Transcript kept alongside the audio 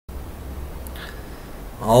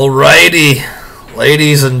Alrighty,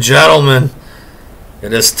 ladies and gentlemen,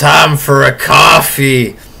 it is time for a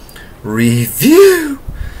coffee review.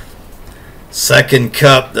 Second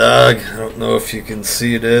cup, dog. I don't know if you can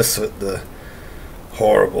see this with the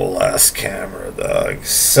horrible last camera, dog.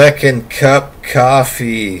 Second cup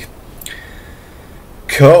coffee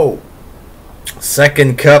co.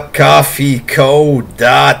 Second cup coffee co.tm,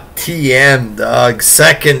 dog.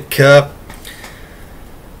 Second cup.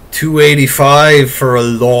 $2.85 for a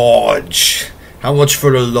large. How much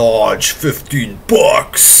for the large?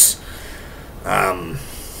 $15.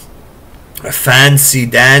 A fancy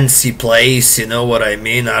dancy place, you know what I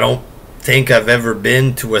mean? I don't think I've ever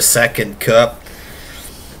been to a second cup.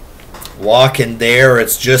 Walking there,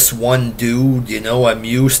 it's just one dude, you know. I'm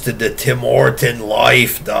used to the Tim Horton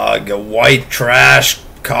life, dog. A white trash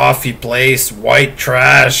coffee place, white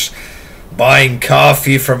trash. Buying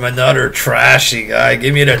coffee from another trashy guy.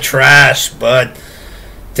 Give me the trash, bud.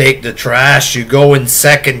 Take the trash. You go in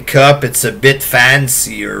second cup, it's a bit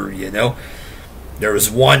fancier, you know. There's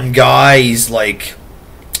one guy, he's like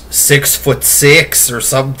 6'6" or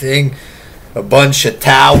something. A bunch of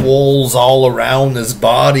towels all around his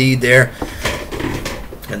body there.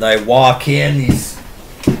 And I walk in, he's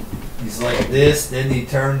like this, then he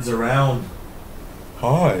turns around.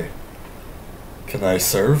 Hi. Can I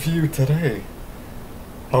serve you today?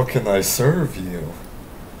 How can I serve you?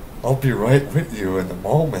 I'll be right with you in a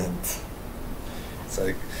moment. It's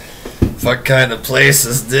like, what kind of place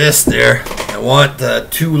is this there? I want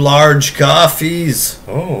 2 large coffees.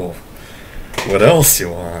 Oh, what else you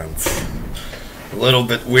want? A little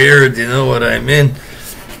bit weird, you know what I mean?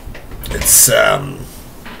 It's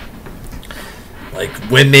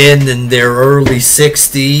like women in their early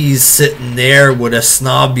 60s sitting there with a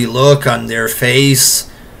snobby look on their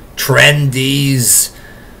face. Trendies.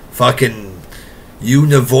 Fucking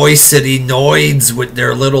university noids with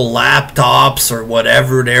their little laptops or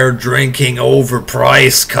whatever. They're drinking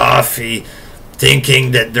overpriced coffee.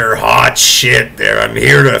 Thinking that they're hot shit there. I'm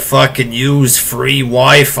here to fucking use free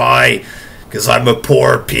Wi-Fi. Because I'm a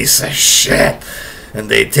poor piece of shit. And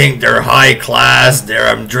they think they're high class there.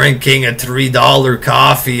 I'm drinking a $3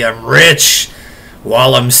 coffee. I'm rich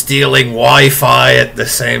while I'm stealing Wi-Fi at the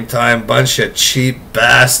same time. Bunch of cheap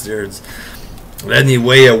bastards. But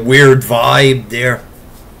anyway, a weird vibe there.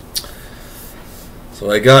 So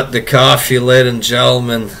I got the coffee, ladies and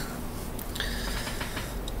gentlemen.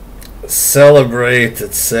 Celebrate,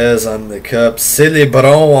 it says on the cup.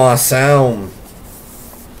 Célébrons ensemble.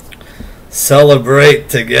 Celebrate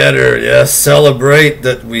together, yes. Celebrate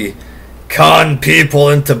that we con people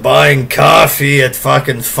into buying coffee at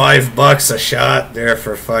fucking $5 a shot there,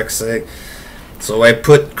 for fuck's sake. So I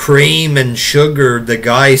put cream and sugar. The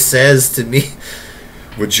guy says to me,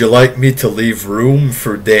 would you like me to leave room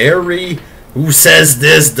for dairy? Who says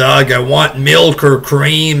this, dog? I want milk or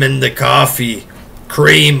cream in the coffee.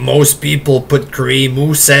 Cream, most people put cream.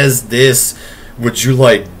 Who says this? Would you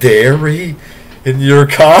like dairy in your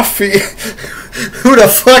coffee? Who the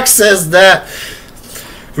fuck says that?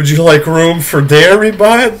 Would you like room for dairy,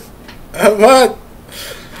 bud? What?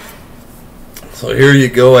 So here you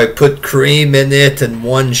go. I put cream in it and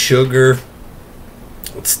 1 sugar.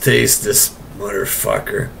 Let's taste this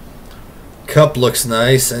motherfucker. Cup looks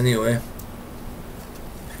nice anyway.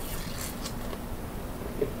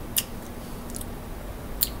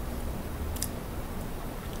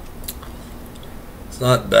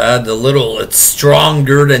 Not bad. It's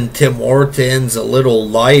stronger than Tim Hortons, a little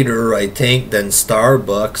lighter, I think, than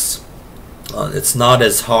Starbucks. It's not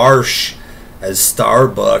as harsh as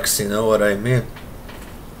Starbucks, you know what I mean?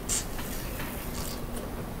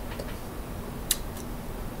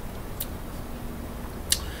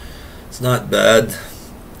 It's not bad.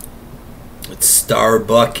 It's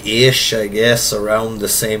Starbucks-ish, I guess, around the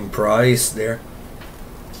same price there.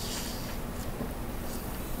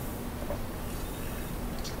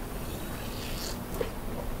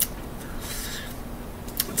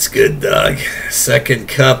 It's good, dog. Second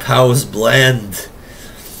cup house blend.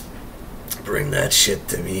 Bring that shit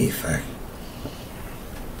to me, fuck.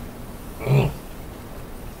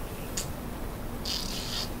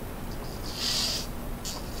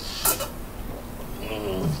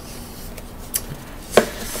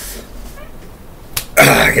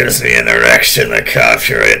 Gives me an erection, the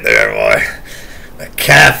coffee right there, boy. The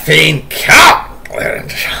caffeine cup.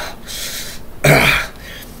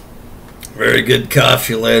 Very good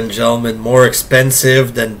coffee, ladies and gentlemen. More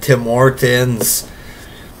expensive than Tim Hortons.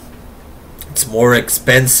 It's more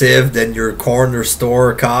expensive than your corner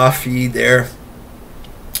store coffee there.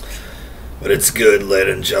 But it's good,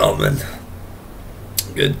 ladies and gentlemen.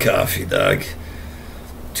 Good coffee, dog.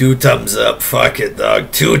 2 thumbs up. Fuck it,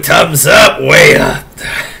 dog. 2 thumbs up. Way up.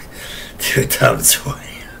 2 thumbs way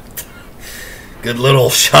up. Good little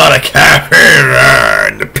shot of cap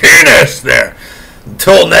in the penis there.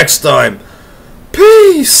 Until next time.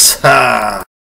 Peace.